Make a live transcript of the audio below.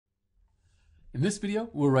In this video,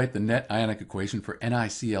 we'll write the net ionic equation for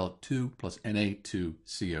NiCl2 plus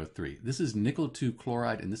Na2CO3. This is nickel-2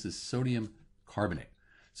 chloride and this is sodium carbonate.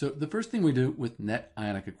 So the first thing we do with net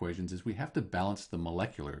ionic equations is we have to balance the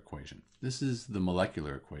molecular equation. This is the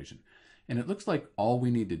molecular equation. And it looks like all we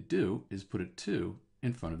need to do is put a 2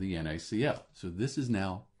 in front of the NaCl. So this is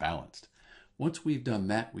now balanced. Once we've done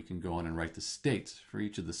that, we can go on and write the states for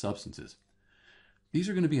each of the substances. These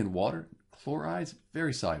are going to be in water. Chloride's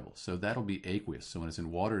very soluble, so that'll be aqueous. So when it's in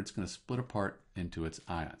water, it's going to split apart into its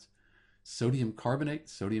ions. Sodium carbonate,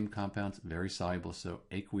 sodium compounds, very soluble, so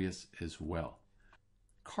aqueous as well.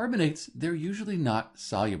 Carbonates, they're usually not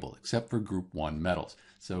soluble except for group 1 metals.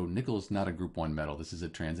 So nickel is not a group 1 metal. This is a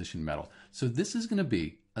transition metal. So this is going to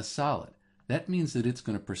be a solid. That means that it's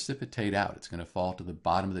going to precipitate out. It's going to fall to the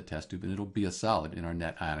bottom of the test tube and it'll be a solid in our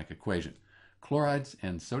net ionic equation. Chlorides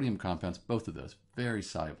and sodium compounds, both of those, very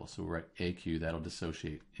soluble. So we'll write AQ, that'll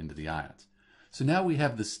dissociate into the ions. So now we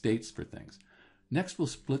have the states for things. Next, we'll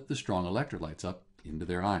split the strong electrolytes up into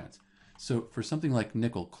their ions. So for something like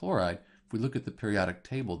nickel chloride, if we look at the periodic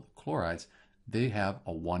table, the chlorides, they have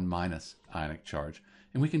a 1- ionic charge.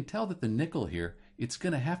 And we can tell that the nickel here, it's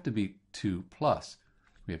going to have to be 2+.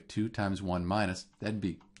 We have 2 times 1-, that'd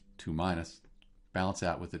be 2-, balance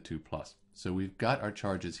out with a 2+. So we've got our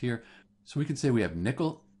charges here. So we can say we have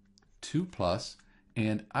nickel 2+,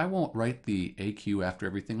 and I won't write the AQ after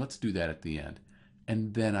everything. Let's do that at the end.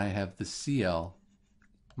 And then I have the Cl-,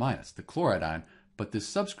 the chloride ion, but this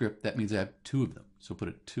subscript, that means I have 2 of them. So put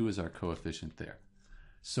a 2 as our coefficient there.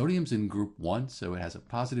 Sodium's in group 1, so it has a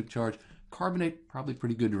positive charge. Carbonate, probably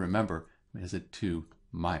pretty good to remember, it has a 2-.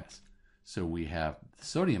 So we have the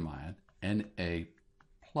sodium ion, Na+.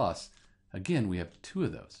 Again, we have 2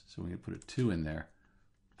 of those, so we can put a 2 in there.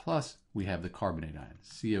 Plus, we have the carbonate ion,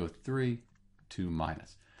 CO3,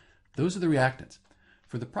 2-. Those are the reactants.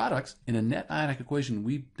 For the products, in a net ionic equation,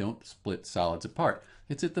 we don't split solids apart.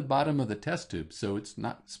 It's at the bottom of the test tube, so it's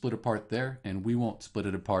not split apart there, and we won't split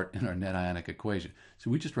it apart in our net ionic equation. So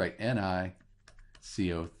we just write NiCO3.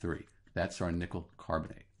 That's our nickel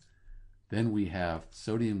carbonate. Then we have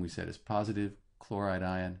sodium, we said is positive, chloride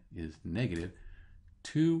ion is negative,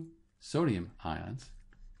 2 sodium ions,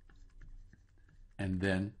 and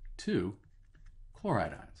then 2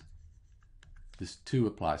 chloride ions. This 2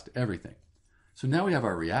 applies to everything. So now we have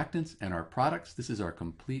our reactants and our products. This is our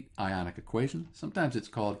complete ionic equation. Sometimes it's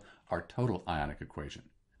called our total ionic equation.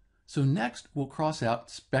 So next we'll cross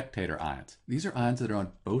out spectator ions. These are ions that are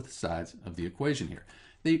on both sides of the equation here.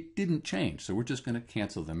 They didn't change, so we're just going to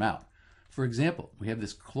cancel them out. For example, we have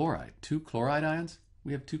this chloride, 2 chloride ions.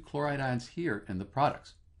 We have 2 chloride ions here in the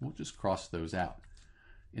products. We'll just cross those out.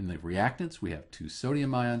 In the reactants, we have 2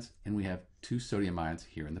 sodium ions, and we have 2 sodium ions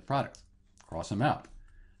here in the products. Cross them out.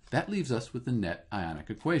 That leaves us with the net ionic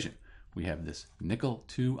equation. We have this nickel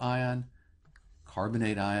 2 ion,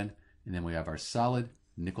 carbonate ion, and then we have our solid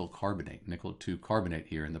nickel carbonate, nickel 2 carbonate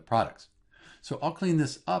here in the products. So I'll clean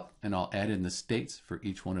this up and I'll add in the states for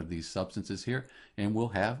each one of these substances here, and we'll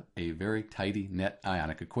have a very tidy net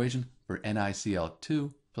ionic equation for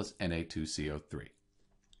NiCl2 plus Na2CO3.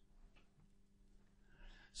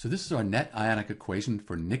 So this is our net ionic equation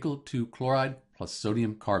for nickel 2 chloride plus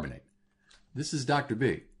sodium carbonate. This is Dr.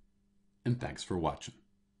 B, and thanks for watching.